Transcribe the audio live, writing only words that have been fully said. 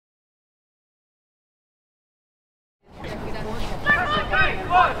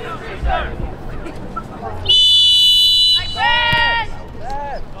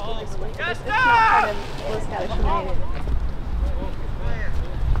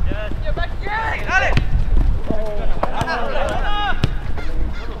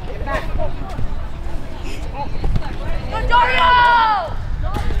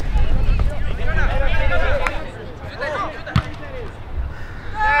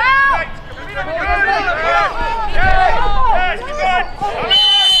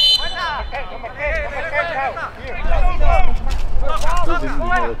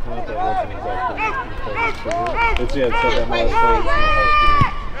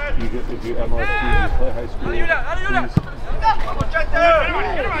If you MLS team, you play high school,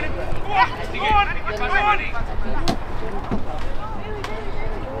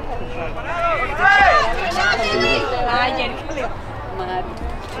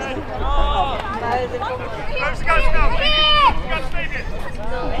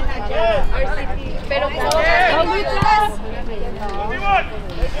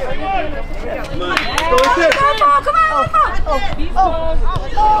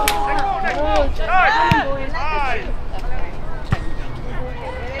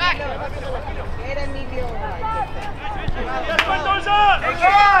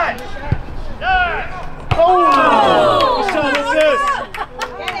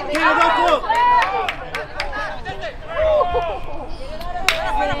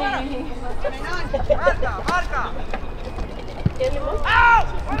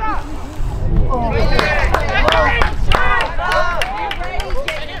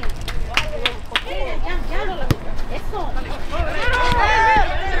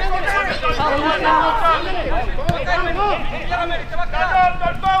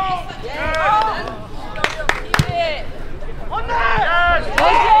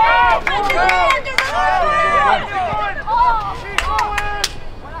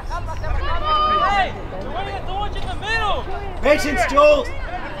 Patience, Jules!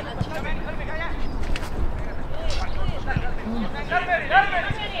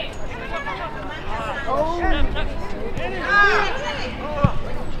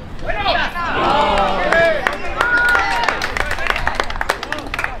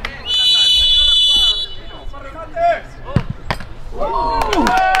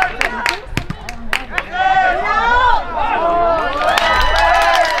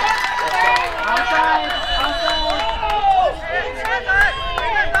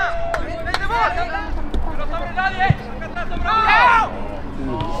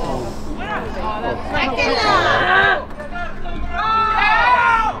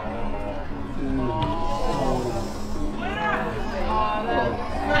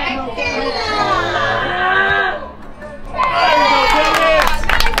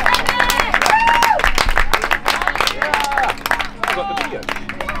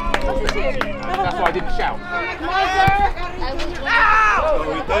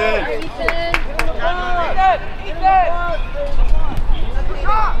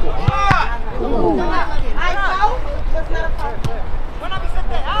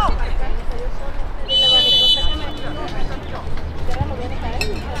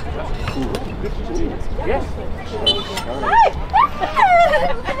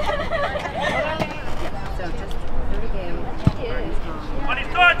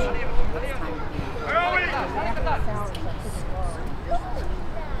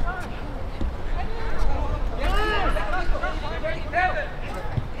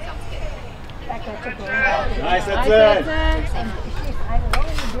 Nice, that's it.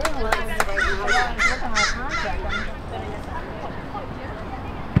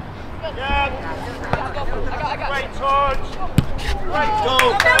 Great touch. Great Go.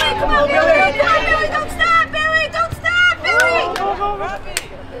 Billy, come on, Billy. Come on, Billy. Don't stop, Billy. Don't stop, Billy.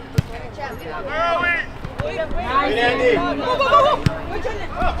 Where are we? Good, Andy. Go, go, go, go.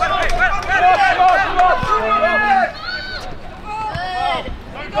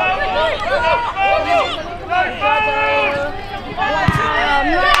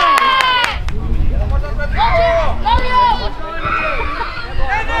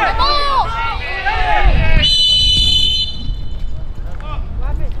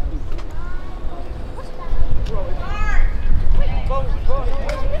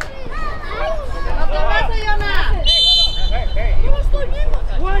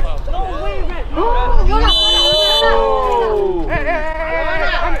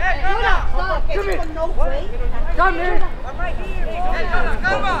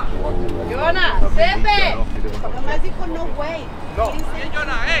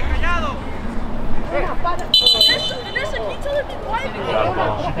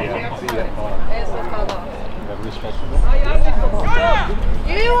 this festival?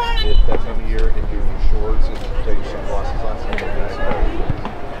 You want It's that time of year and you're in your shorts and take your sunglasses on.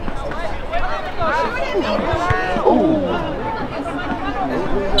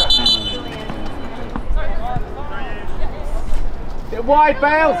 Get wide,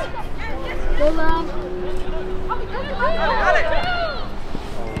 Bales! go long?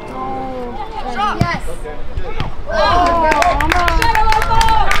 Yes.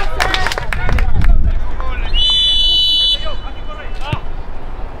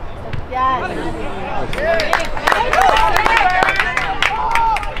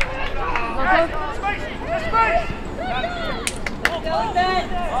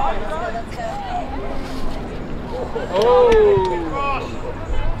 Oh,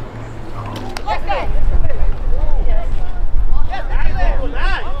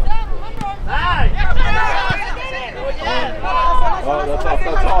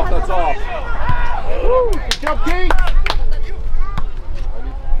 That's off. Woo, good job, Keith.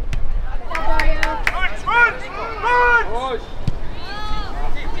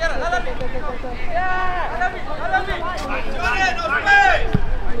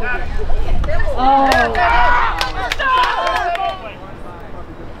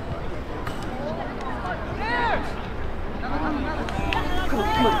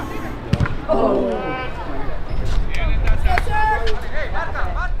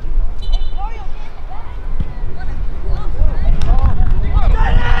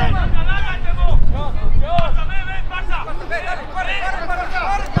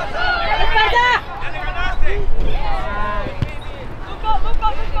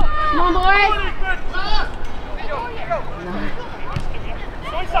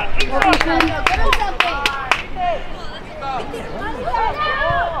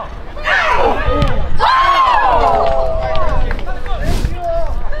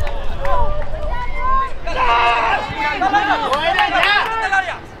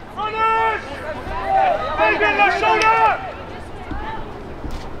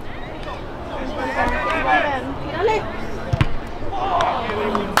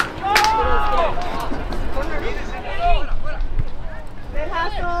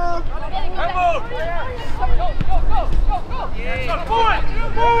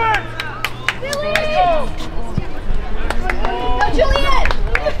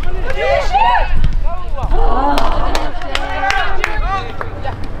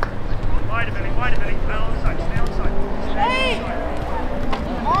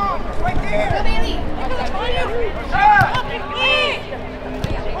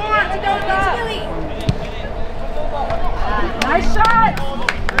 Nice shot!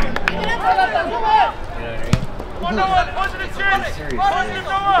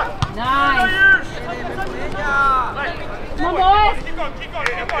 Nice! Come on, boys! Keep going.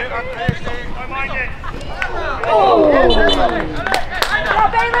 Don't mind it. Oh! Come on,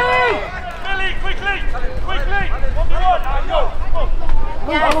 baby! Billy, quickly! 1v1, now go!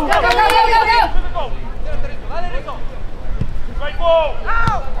 Yes, go!